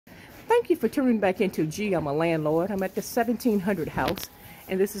Thank you for tuning back into G. I'm a landlord. I'm at the 1700 house,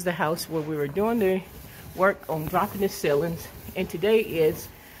 and this is the house where we were doing the work on dropping the ceilings. And today is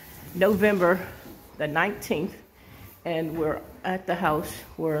November the 19th, and we're at the house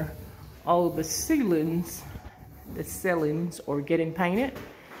where all the ceilings are getting painted.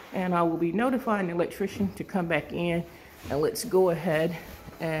 And I will be notifying the electrician to come back in, and let's go ahead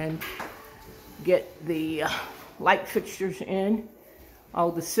and get the light fixtures in, all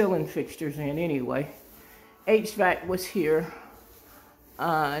the ceiling fixtures in anyway. HVAC was here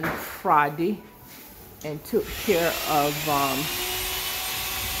on Friday and took care of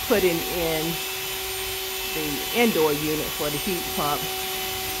putting in the indoor unit for the heat pump,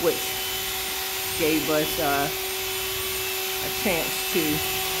 which gave us a chance to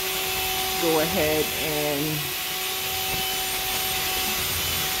go ahead and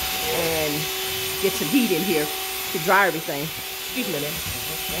get some heat in here to dry everything. Excuse me there.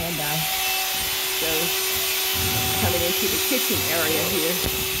 And so coming into the kitchen area here, and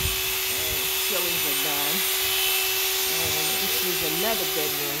ceilings are done. And this is another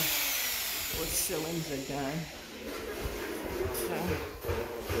bedroom where ceilings are done. So,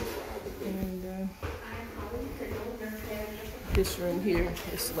 and this room here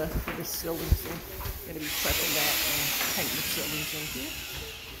is left for the ceilings. So I'm going to be prepping that and painting the ceilings in here.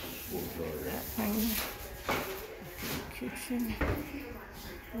 We'll go to that painting. The kitchen.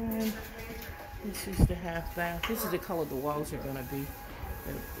 And this is the half bath. This is the color the walls are going to be.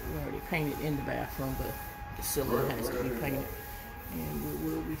 We already painted in the bathroom, but the ceiling has to be painted. And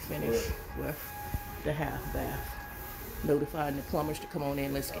we will be finished with the half bath. Notifying the plumbers to come on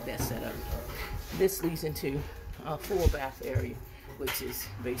in. Let's get that set up. This leads into a full bath area, which is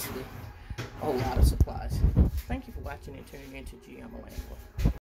basically a whole lot of supplies. Thank you for watching and tuning in to G. I'm a landlord.